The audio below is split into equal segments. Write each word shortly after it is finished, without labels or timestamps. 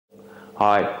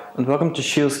Hi, and welcome to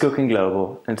Jules Cooking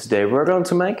Global, and today we're going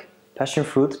to make passion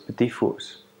fruit petit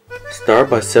fours. Start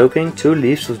by soaking 2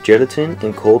 leaves of gelatin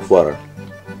in cold water.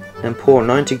 Then pour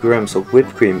 90 grams of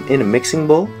whipped cream in a mixing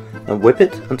bowl and whip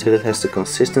it until it has the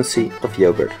consistency of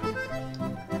yogurt.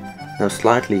 Now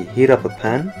slightly heat up a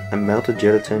pan and melt the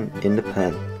gelatin in the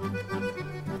pan.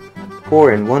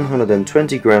 Pour in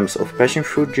 120 grams of passion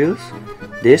fruit juice,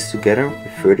 this together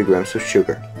with 30 grams of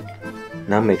sugar.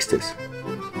 Now mix this.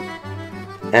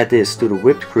 Add this to the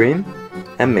whipped cream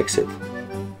and mix it.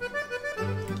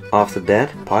 After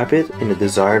that, pipe it in the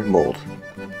desired mold.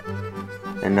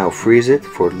 And now freeze it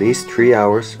for at least 3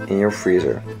 hours in your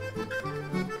freezer.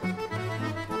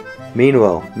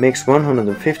 Meanwhile, mix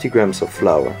 150 grams of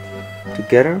flour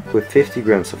together with 50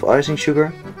 grams of icing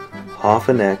sugar, half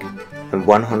an egg and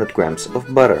 100 grams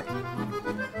of butter.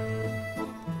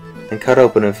 Then cut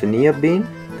open a vanilla bean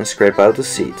and scrape out the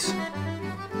seeds.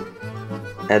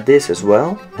 Add this as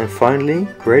well, and finally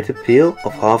grate the peel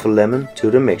of half a lemon to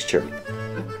the mixture.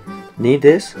 Knead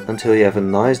this until you have a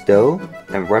nice dough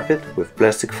and wrap it with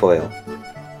plastic foil.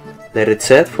 Let it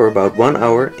set for about 1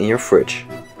 hour in your fridge.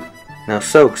 Now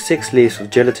soak 6 leaves of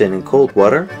gelatin in cold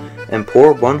water and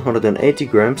pour 180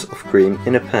 grams of cream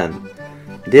in a pan.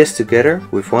 This together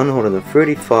with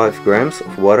 135 grams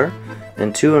of water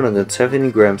and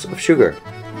 270 grams of sugar.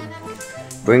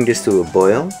 Bring this to a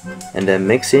boil and then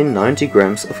mix in 90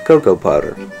 grams of cocoa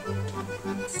powder.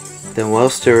 Then while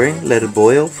stirring, let it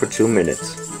boil for 2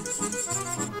 minutes.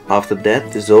 After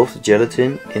that, dissolve the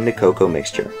gelatin in the cocoa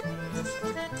mixture.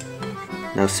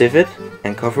 Now sieve it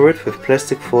and cover it with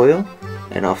plastic foil,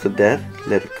 and after that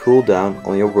let it cool down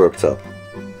on your worktop.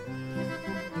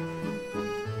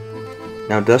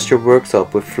 Now dust your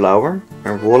worktop with flour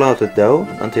and roll out the dough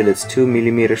until it's 2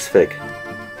 mm thick.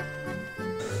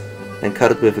 Then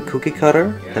cut it with a cookie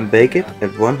cutter and bake it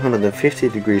at 150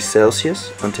 degrees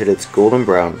Celsius until it's golden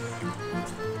brown.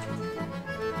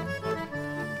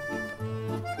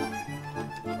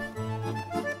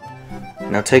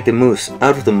 Now take the mousse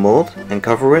out of the mold and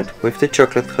cover it with the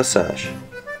chocolate glaze.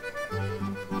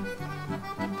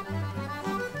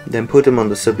 Then put them on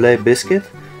the sablé biscuit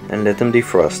and let them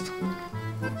defrost.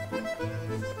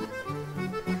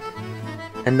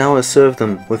 And now I serve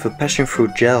them with a passion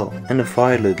fruit gel and a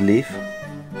violet leaf.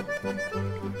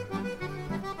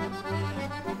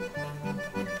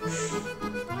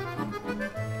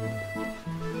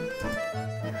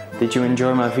 Did you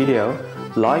enjoy my video?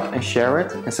 Like and share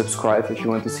it, and subscribe if you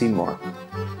want to see more.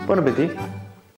 Bon appétit!